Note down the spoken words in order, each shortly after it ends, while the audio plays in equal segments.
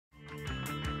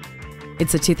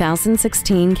It's a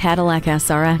 2016 Cadillac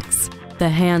SRX. The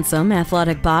handsome,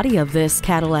 athletic body of this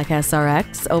Cadillac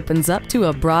SRX opens up to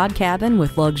a broad cabin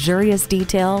with luxurious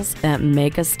details that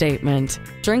make a statement.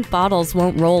 Drink bottles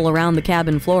won't roll around the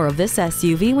cabin floor of this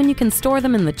SUV when you can store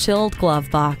them in the chilled glove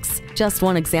box. Just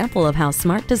one example of how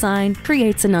smart design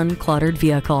creates an uncluttered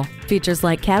vehicle. Features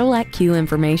like Cadillac CUE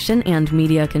information and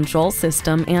media control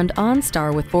system and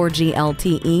OnStar with 4G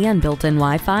LTE and built-in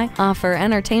Wi-Fi offer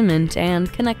entertainment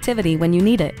and connectivity when you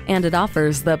need it. And it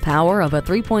offers the power of a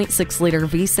 3.6-liter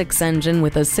V6 engine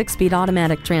with a 6-speed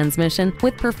automatic transmission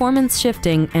with performance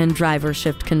shifting and driver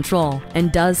shift control,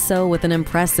 and does so with an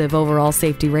impressive overall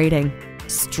safety rating.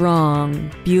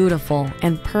 Strong, beautiful,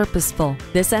 and purposeful,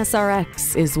 this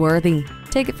SRX is worthy.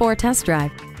 Take it for a test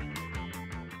drive.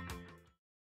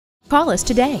 Call us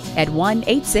today at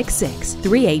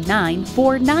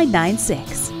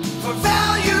 1-866-389-4996.